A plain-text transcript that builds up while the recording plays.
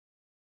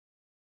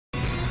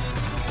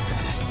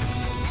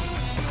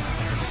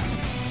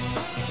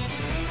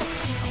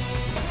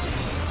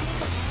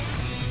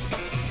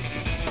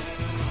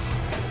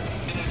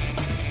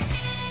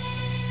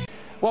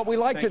Well, we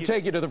like to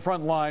take you to the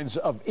front lines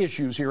of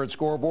issues here at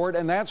Scoreboard,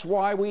 and that's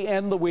why we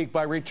end the week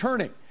by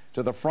returning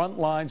to the front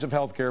lines of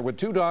healthcare with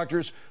two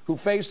doctors who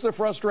face the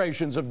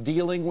frustrations of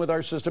dealing with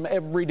our system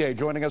every day.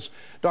 Joining us,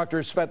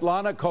 Dr.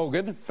 Svetlana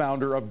Kogan,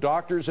 founder of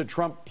Doctors at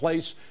Trump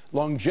Place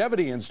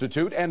Longevity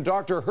Institute, and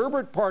Dr.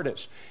 Herbert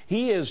Pardes.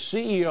 He is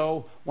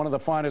CEO, one of the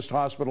finest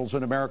hospitals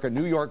in America,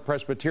 New York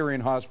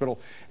Presbyterian Hospital,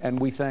 and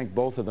we thank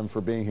both of them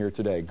for being here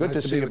today. Good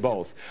to see you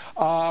both.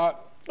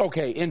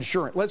 Okay,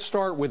 insurance. Let's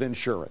start with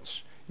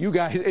insurance. You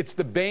guys, it's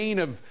the bane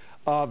of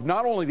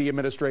not only the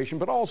administration,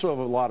 but also of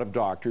a lot of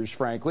doctors,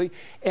 frankly,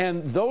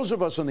 and those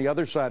of us on the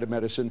other side of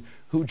medicine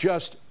who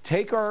just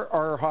take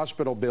our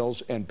hospital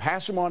bills and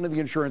pass them on to the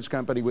insurance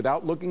company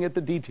without looking at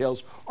the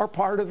details are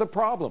part of the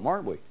problem,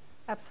 aren't we?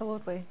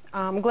 Absolutely.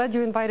 I'm glad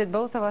you invited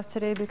both of us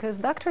today because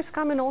doctors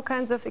come in all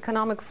kinds of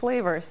economic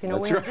flavors. You know,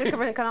 we have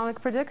different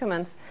economic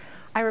predicaments.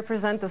 I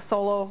represent the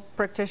solo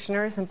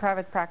practitioners in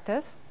private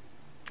practice.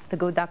 The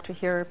good doctor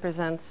here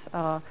represents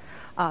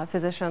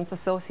physicians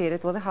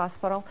associated with the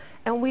hospital,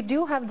 and we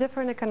do have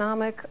different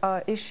economic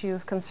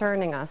issues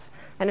concerning us.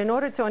 And in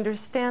order to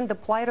understand the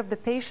plight of the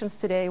patients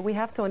today, we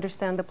have to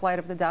understand the plight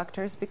of the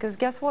doctors, because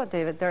guess what,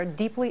 David? They're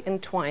deeply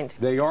entwined.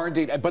 They are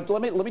indeed. But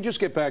let me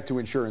just get back to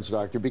insurance,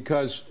 doctor,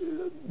 because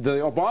the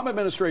Obama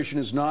administration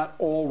is not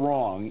all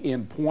wrong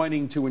in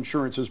pointing to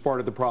insurance as part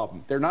of the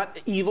problem. They're not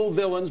evil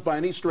villains by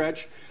any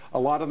stretch. A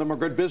lot of them are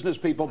good business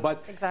people,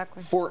 but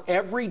for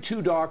every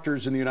 2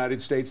 doctors in the United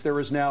States, there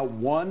is now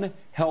 1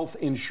 health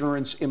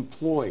insurance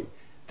employee.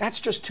 That's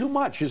just too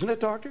much, isn't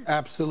it, doctor?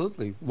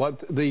 Absolutely.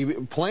 What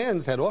the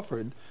plans had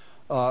offered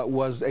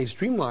was a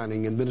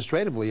streamlining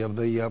administratively of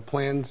the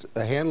plans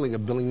handling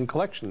of billing and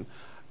collection.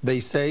 They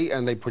say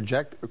and they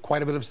project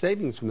quite a bit of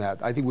savings from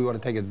that. I think we ought to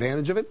take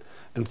advantage of it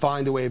and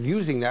find a way of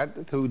using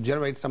that to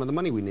generate some of the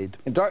money we need.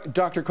 And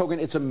Dr. Kogan,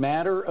 it's a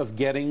matter of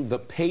getting the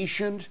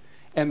patient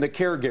and the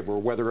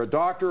caregiver, whether a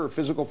doctor or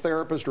physical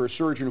therapist or a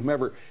surgeon,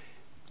 whomever,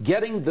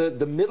 getting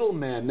the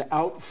middlemen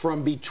out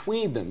from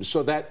between them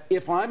so that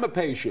if I'm a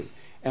patient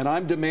and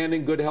I'm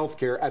demanding good health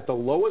care at the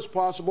lowest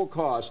possible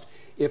cost,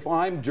 if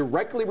I'm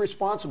directly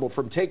responsible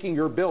for taking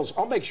your bills,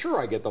 I'll make sure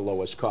I get the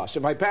lowest cost.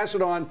 If I pass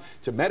it on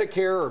to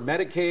Medicare or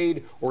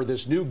Medicaid or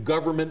this new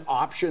government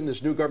option,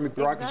 this new government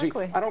bureaucracy,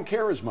 I don't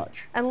care as much.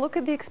 And look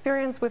at the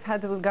experience we've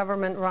had with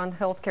government-run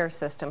healthcare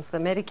systems, the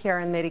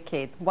Medicare and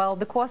Medicaid. While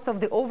the cost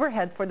of the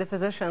overhead for the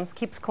physicians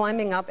keeps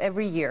climbing up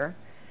every year,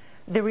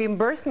 the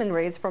reimbursement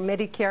rates for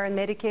Medicare and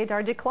Medicaid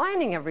are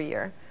declining every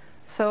year.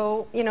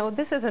 So, you know,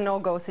 this is a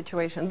no-go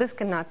situation. This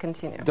cannot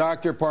continue.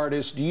 Dr.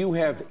 Pardes, do you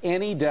have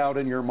any doubt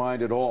in your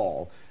mind at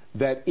all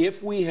that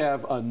if we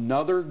have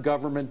another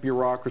government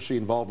bureaucracy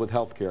involved with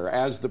health care,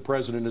 as the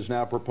president is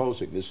now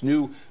proposing, this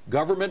new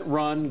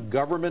government-run,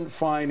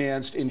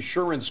 government-financed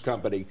insurance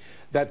company,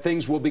 that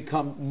things will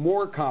become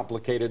more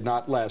complicated,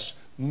 not less,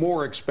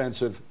 more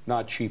expensive,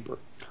 not cheaper?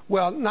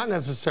 Well, not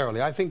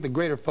necessarily. I think the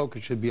greater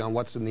focus should be on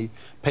what's in the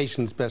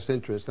patient's best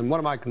interest. And one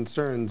of my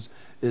concerns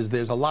is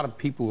there's a lot of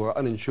people who are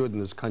uninsured in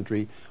this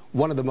country.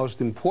 One of the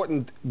most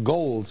important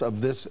goals of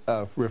this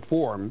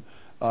reform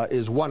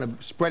is one of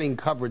spreading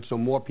coverage so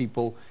more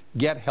people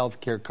get health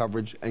care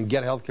coverage and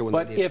get health care when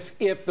they need it.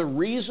 But if the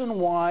reason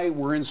why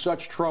we're in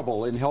such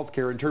trouble in health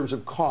care in terms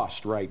of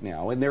cost right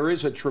now, and there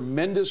is a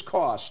tremendous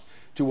cost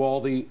to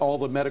all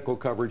the medical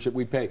coverage that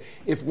we pay,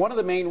 if one of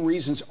the main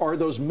reasons are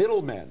those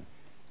middlemen,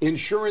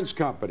 insurance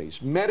companies,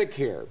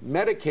 Medicare,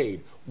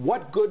 Medicaid,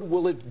 what good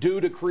will it do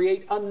to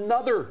create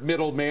another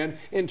middleman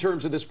in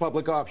terms of this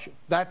public option?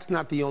 That's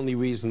not the only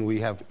reason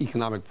we have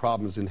economic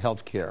problems in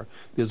health care.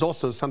 There's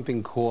also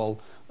something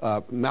called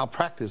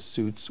malpractice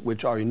suits,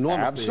 which are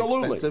enormously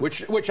expensive.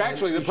 Which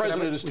actually the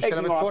president is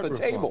taking off the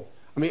table.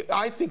 I mean,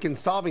 I think in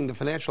solving the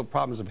financial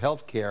problems of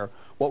health care,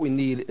 what we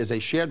need is a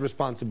shared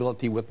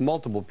responsibility with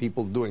multiple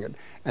people doing it.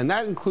 And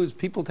that includes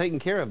people taking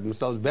care of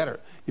themselves better.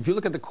 If you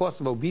look at the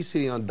cost of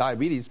obesity and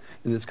diabetes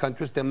in this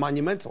country, they're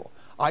monumental.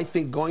 I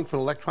think going for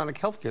an electronic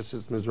healthcare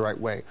system is the right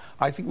way.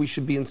 I think we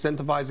should be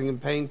incentivizing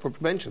and paying for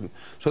prevention.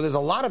 So there's a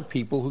lot of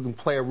people who can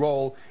play a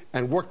role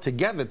and work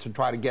together to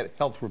try to get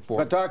health reform.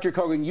 But Dr.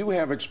 Kogan, you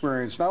have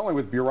experience not only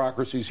with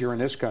bureaucracies here in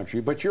this country,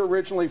 but you're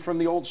originally from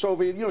the old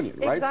Soviet Union,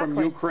 right? From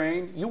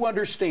Ukraine. You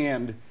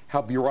understand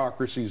how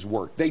bureaucracies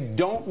work. They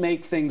don't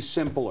make things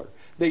simpler.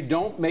 They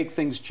don't make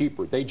things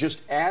cheaper. They just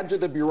add to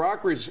the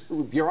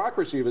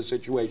bureaucracy of a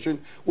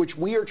situation, which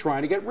we are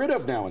trying to get rid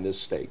of now in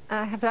this state.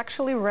 I have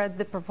actually read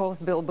the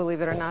proposed bill, believe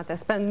it or not. I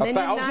spent many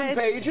nights. 1,000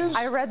 pages?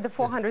 I read the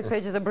 400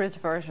 pages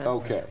abridged version.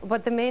 Okay.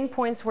 But the main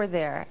points were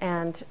there,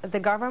 and the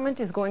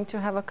government is going to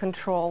have a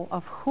control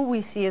of who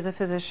we see as a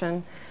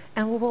physician,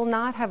 and we will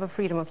not have a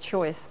freedom of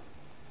choice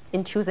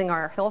in choosing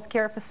our health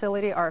care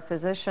facility, our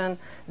physician,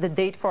 the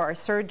date for our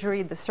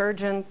surgery, the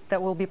surgeon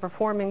that will be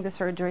performing the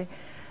surgery.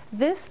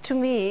 This, to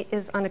me,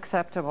 is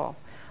unacceptable.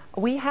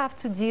 We have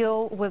to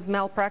deal with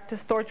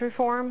malpractice tort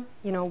reform.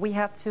 You know, we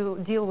have to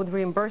deal with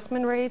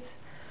reimbursement rates.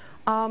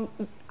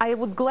 I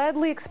would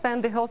gladly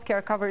expand the health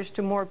care coverage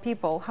to more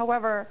people.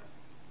 However,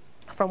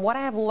 from what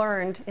I have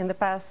learned in the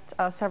past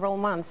several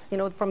months,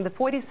 from the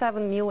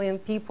 47 million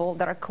people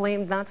that are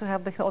claimed not to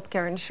have the health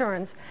care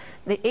insurance,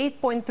 the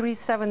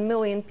 8.37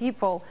 million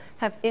people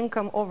have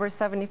income over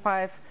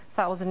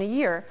 $75,000 a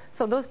year.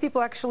 So those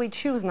people actually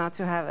choose not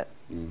to have it.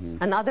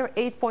 Another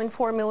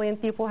 8.4 million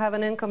people have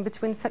an income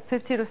between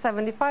 $50,000 to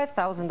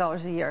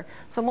 $75,000 a year.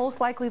 So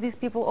most likely these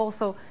people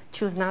also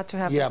choose not to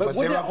have it. But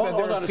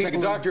hold on a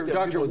second, Doctor,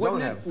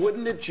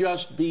 wouldn't it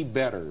just be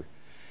better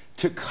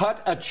to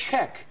cut a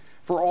check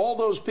for all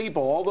those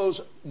people, all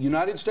those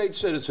United States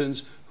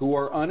citizens who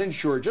are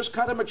uninsured? Just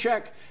cut them a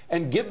check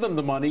and give them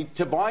the money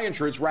to buy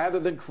insurance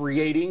rather than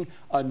creating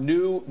a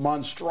new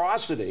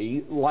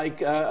monstrosity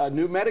like a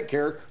new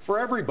Medicare for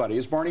everybody,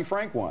 as Barney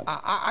Frank wants.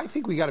 I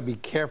think we got to be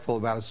careful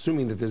about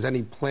assuming that there's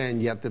any plan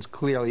yet that's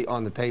clearly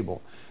on the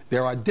table.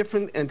 There are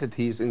different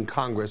entities in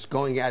Congress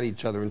going at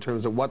each other in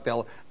terms of what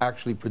they'll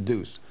actually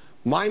produce.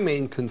 My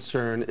main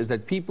concern is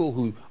that people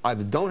who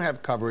either don't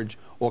have coverage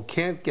or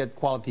can't get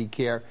quality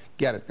care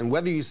get it. And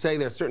whether you say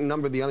there are a certain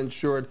number of the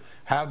uninsured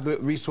have the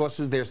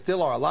resources, there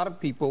still are a lot of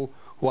people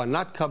who are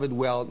not covered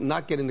well,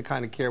 not getting the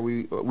kind of care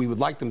we would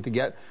like them to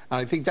get.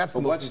 And I think that's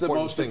the most important thing.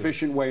 What's the most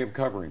efficient way of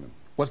covering them?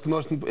 What's the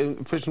most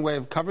efficient way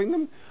of covering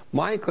them?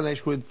 My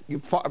inclination would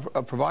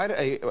provide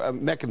a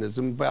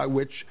mechanism by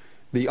which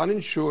the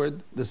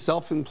uninsured, the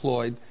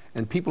self-employed,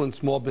 and people in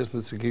small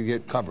businesses can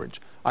get coverage.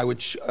 I would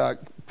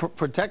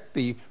protect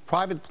the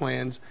private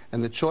plans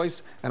and the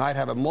choice, and I'd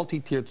have a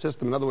multi-tiered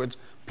system. In other words,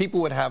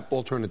 people would have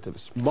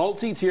alternatives.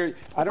 Multi-tiered.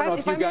 I don't know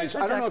if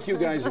you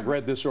guys have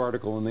read this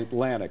article in the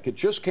Atlantic. It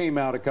just came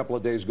out a couple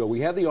of days ago.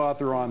 We had the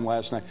author on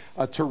last night.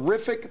 A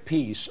terrific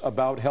piece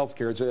about health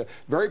care. It's a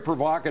very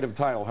provocative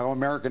title, How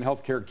American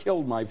Healthcare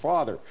Killed My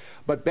Father.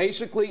 But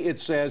basically it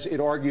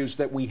argues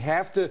that we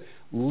have to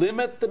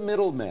limit the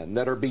middlemen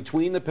that are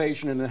between the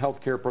patient and the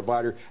healthcare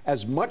provider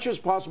as much as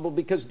possible,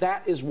 because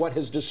that is what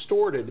has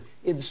distorted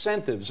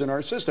incentives in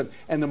our system.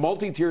 And the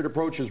multi-tiered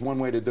approach is one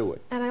way to do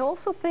it. And I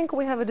also think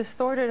we have a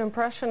distorted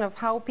impression of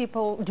how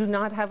people do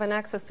not have an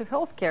access to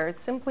health care.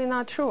 It's simply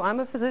not true. I'm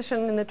a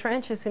physician in the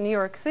trenches in New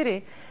York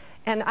City,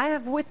 and I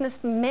have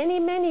witnessed many,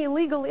 many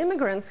illegal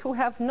immigrants who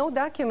have no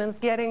documents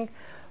getting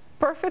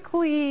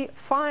perfectly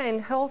fine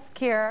health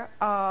care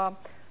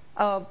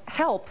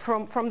help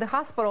from the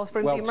hospitals,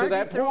 from the emergency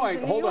rooms in New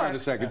York. Hold on a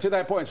second. To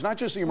that point, it's not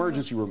just the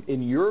emergency room.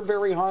 In your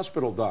very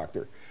hospital,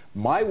 doctor,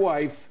 my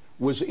wife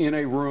was in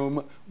a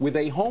room with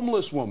a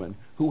homeless woman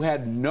who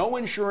had no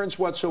insurance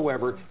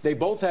whatsoever. They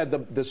both had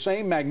the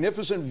same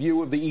magnificent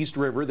view of the East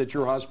River that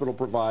your hospital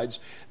provides.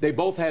 They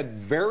both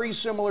had very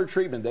similar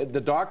treatment.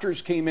 The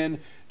doctors came in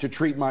to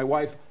treat my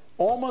wife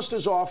almost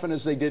as often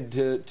as they did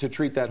to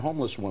treat that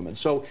homeless woman.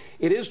 So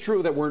it is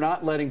true that we're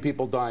not letting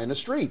people die in the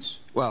streets.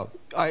 Well,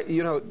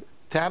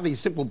 to have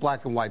these simple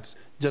black and whites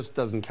just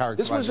doesn't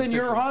characterize. This was in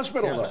your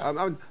hospital,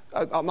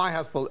 though. My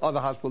hospital, other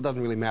hospital,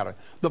 doesn't really matter.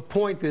 The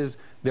point is,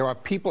 there are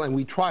people, and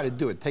we try to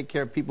do it, take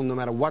care of people no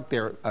matter what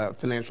their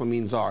financial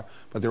means are,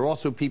 but there are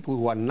also people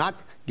who are not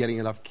getting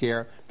enough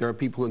care. There are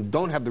people who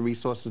don't have the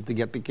resources to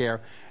get the care,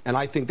 and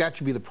I think that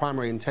should be the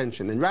primary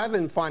intention. And rather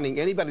than finding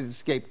anybody to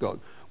scapegoat,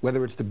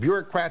 whether it's the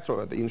bureaucrats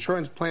or the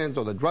insurance plans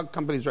or the drug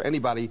companies or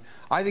anybody,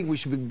 I think we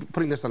should be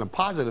putting this on a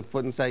positive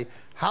foot and say,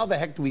 how the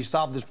heck do we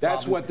solve this problem?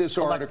 That's what this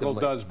article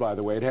does, by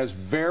the way. It has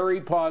very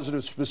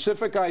positive,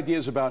 specific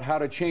ideas about how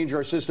to change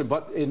our system.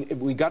 But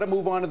we got to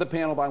move on to the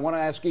panel. But I want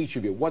to ask each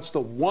of you, what's the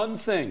one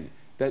thing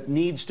that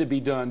needs to be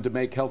done to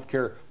make health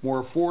care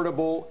more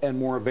affordable and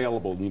more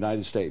available in the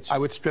United States? I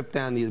would strip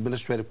down the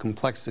administrative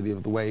complexity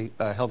of the way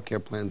health care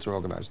plans are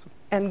organized.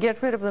 And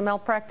get rid of the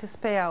malpractice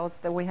payouts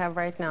that we have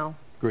right now.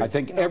 I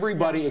think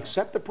everybody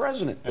except the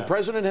president. Yeah. The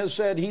president has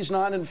said he's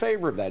not in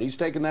favor of that. He's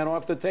taken that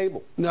off the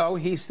table. No,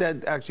 he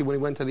said, actually, when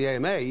he went to the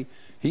AMA,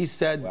 he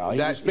said that... He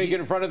was speaking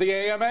in front of the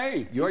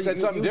AMA. You said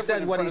something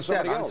different in front of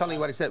somebody else. I'm telling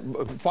you what he said.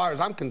 As far as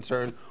I'm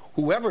concerned,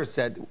 whoever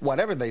said,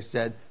 whatever they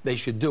said, they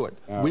should do it.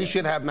 We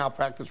should have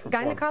malpractice reform.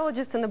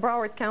 Gynecologists in the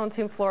Broward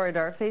County in Florida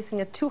are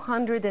facing a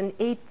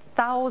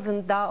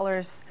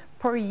 $208,000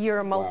 per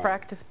year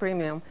malpractice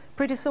premium.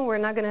 Pretty soon we're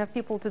not going to have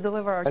people to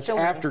deliver our children.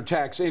 That's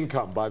after-tax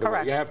income, by the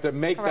way. You have to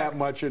make that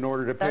much in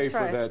order to pay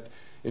for that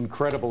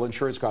incredible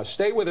insurance cost.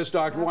 Stay with us,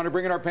 Doctor. We want to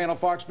bring in our panel,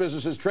 Fox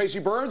Business's Tracy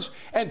Burns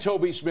and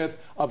Toby Smith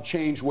of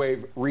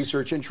ChangeWave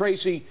Research. And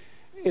Tracy,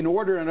 in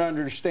order to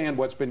understand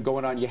what's been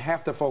going on, you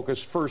have to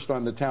focus first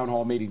on the town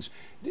hall meetings.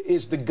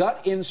 Is the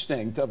gut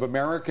instinct of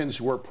Americans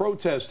who are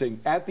protesting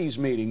at these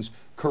meetings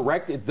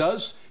correct? It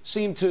does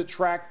seem to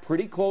track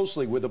pretty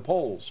closely with the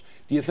polls.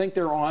 Do you think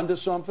they're on to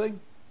something?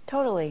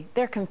 Totally.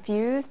 They're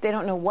confused. They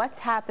don't know what's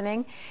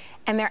happening.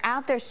 And they're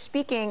out there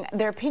speaking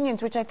their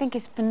opinions, which I think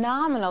is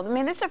phenomenal. I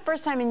mean, this is the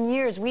first time in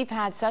years we've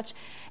had such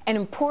an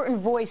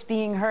important voice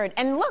being heard.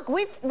 And look,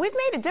 we've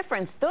made a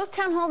difference. Those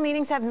town hall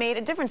meetings have made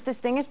a difference. This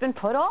thing has been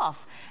put off,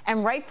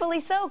 and rightfully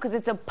so, because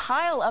it's a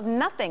pile of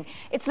nothing.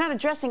 It's not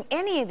addressing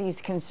any of these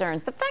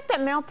concerns. The fact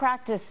that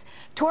malpractice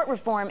tort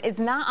reform is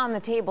not on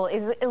the table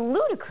is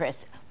ludicrous.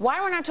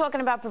 Why we're not talking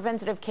about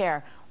preventative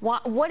care?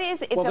 What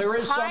is it? It's well, there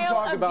a is some pile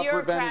talk of about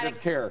bureaucratic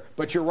preventative care,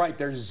 but you're right.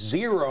 There's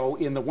zero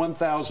in the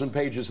 1,000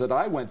 pages that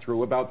I went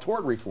through about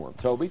tort reform.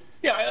 Toby?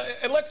 Yeah,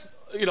 and let's,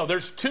 you know,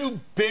 there's two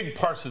big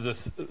parts of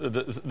this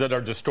that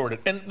are distorted.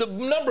 And the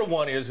number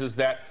one is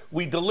that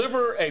we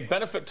deliver a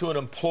benefit to an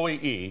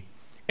employee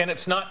and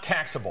it's not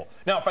taxable.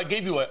 Now, if I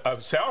gave you a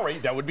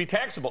salary, that would be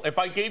taxable. If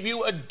I gave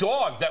you a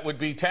dog, that would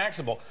be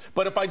taxable.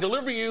 But if I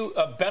deliver you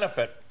a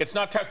benefit, it's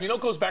not taxable. You know,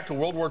 it goes back to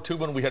World War II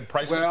when we had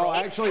price control. Well,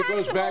 actually, it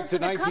goes back to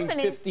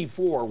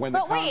 1954 when the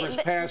Congress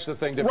passed the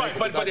thing to right,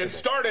 but it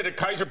started at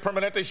Kaiser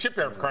Permanente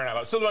shipyard, for crying out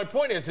loud. So my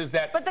point is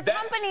that... But the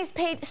companies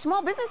paid,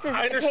 small businesses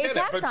I understand pay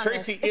tax that, but on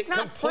Tracy, this. it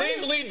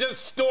completely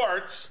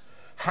distorts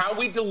how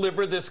we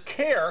deliver this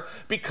care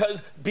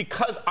because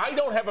I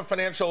don't have a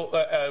financial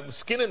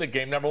skin in the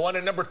game, number one,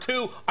 and number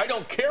two, I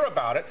don't care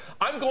about it.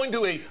 I'm going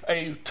to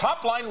a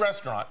top-line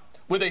restaurant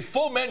with a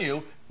full menu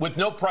with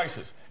no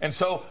prices. And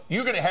so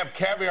you're going to have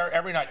caviar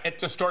every night. It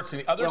distorts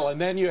the others. Well, and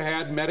then you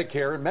had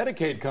Medicare and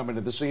Medicaid come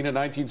into the scene in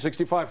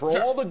 1965.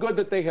 For all the good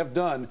that they have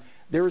done,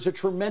 there is a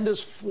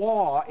tremendous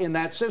flaw in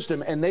that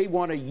system, and they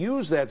want to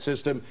use that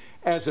system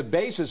as a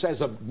basis,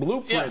 as a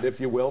blueprint, if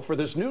you will, for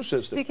this new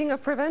system. Speaking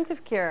of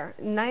preventive care,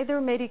 neither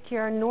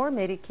Medicare nor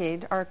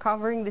Medicaid are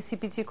covering the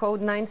CPT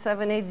code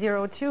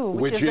 97802,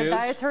 which is the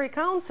dietary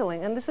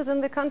counseling. And this is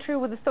in the country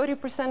with the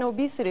 30%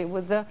 obesity,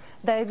 with the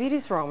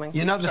diabetes roaming.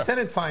 You know, the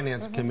Senate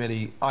Finance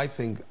Committee, I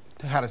think,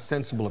 had a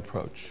sensible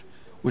approach,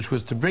 which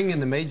was to bring in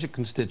the major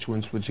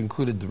constituents, which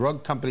included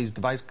drug companies,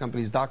 device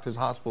companies, doctors,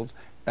 hospitals,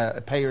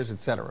 payers,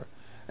 etc.,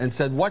 and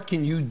said, what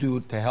can you do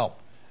to help?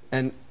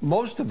 And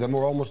most of them,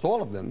 or almost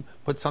all of them,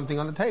 put something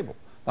on the table.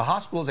 The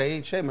hospitals,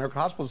 AHA, American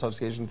Hospital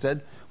Association,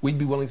 said we'd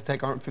be willing to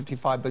take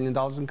 $155 billion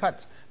in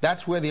cuts.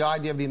 That's where the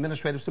idea of the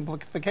administrative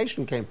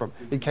simplification came from.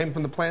 It came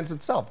from the plans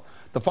itself.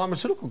 The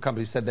pharmaceutical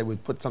companies said they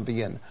would put something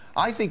in.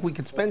 I think we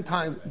could spend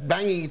time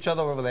banging each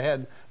other over the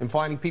head and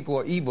finding people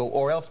who are evil,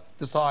 or else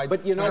decide...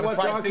 But you know what,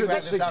 Doctor,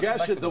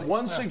 the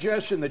one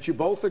suggestion that you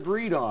both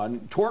agreed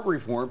on, tort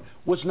reform,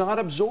 was not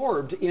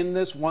absorbed in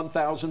this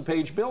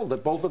 1,000-page bill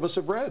that both of us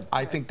have read.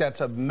 I think that's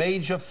a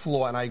major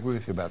flaw, and I agree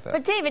with you about that.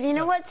 But, David, you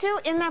know what, too?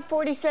 In that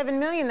 $47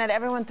 million that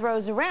everyone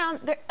throws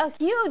around, a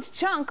huge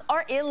chunk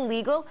are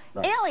illegal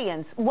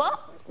aliens.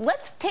 Well,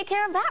 let's take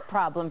care of that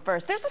problem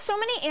first. There's so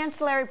many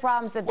ancillary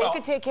problems that they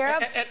could take care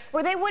of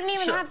where they wouldn't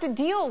even have to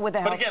deal with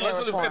a health care reform.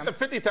 But again, let's look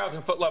at the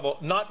 50,000-foot level,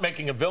 not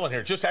making a villain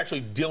here, just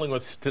actually dealing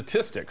with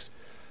statistics.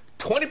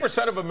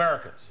 20% of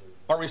Americans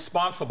are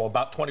responsible,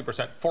 about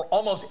 20%, for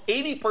almost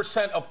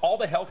 80% of all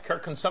the health care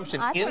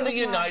consumption in the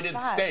United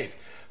States.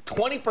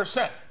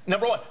 20%,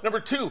 number one.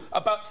 Number two,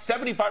 about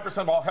 75%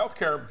 of all health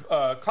care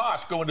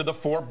costs go into the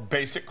 4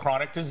 basic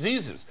chronic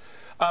diseases.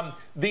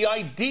 The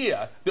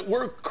idea that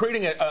we're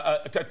creating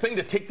a thing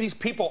to take these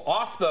people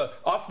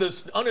off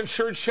this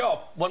uninsured shelf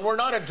when we're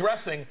not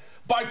addressing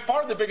by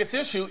far the biggest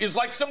issue is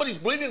like somebody's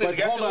bleeding to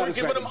death and we're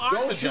giving them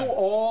oxygen. Don't you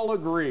all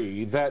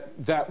agree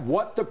that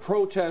what the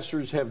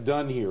protesters have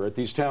done here at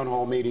these town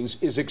hall meetings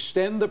is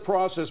extend the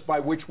process by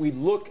which we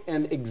look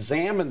and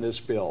examine this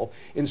bill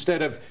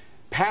instead of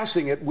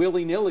passing it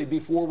willy-nilly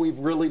before we've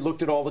really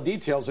looked at all the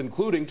details,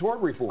 including tort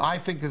reform?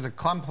 I think there's a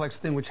complex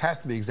thing which has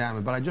to be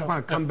examined, but I just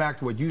want to come back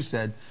to what you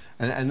said,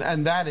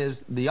 and that is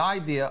the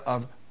idea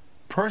of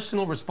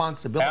personal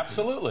responsibility.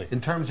 Absolutely.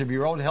 In terms of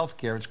your own health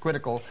care, it's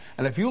critical.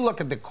 And if you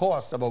look at the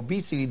cost of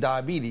obesity,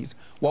 diabetes,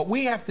 what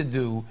we have to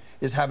do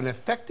is have an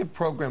effective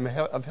program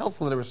of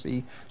health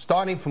literacy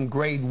starting from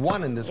grade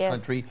 1 in this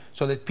country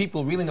so that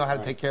people really know how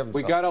to take care of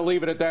themselves. We got to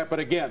leave it at that. But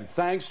again,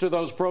 thanks to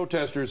those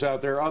protesters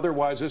out there.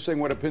 Otherwise, this thing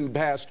would have been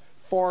passed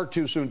far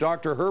too soon.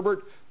 Dr.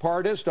 Herbert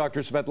Pardis,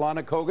 Dr.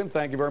 Svetlana Kogan,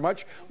 thank you very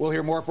much. We'll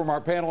hear more from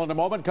our panel in a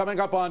moment. Coming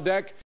up on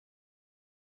deck,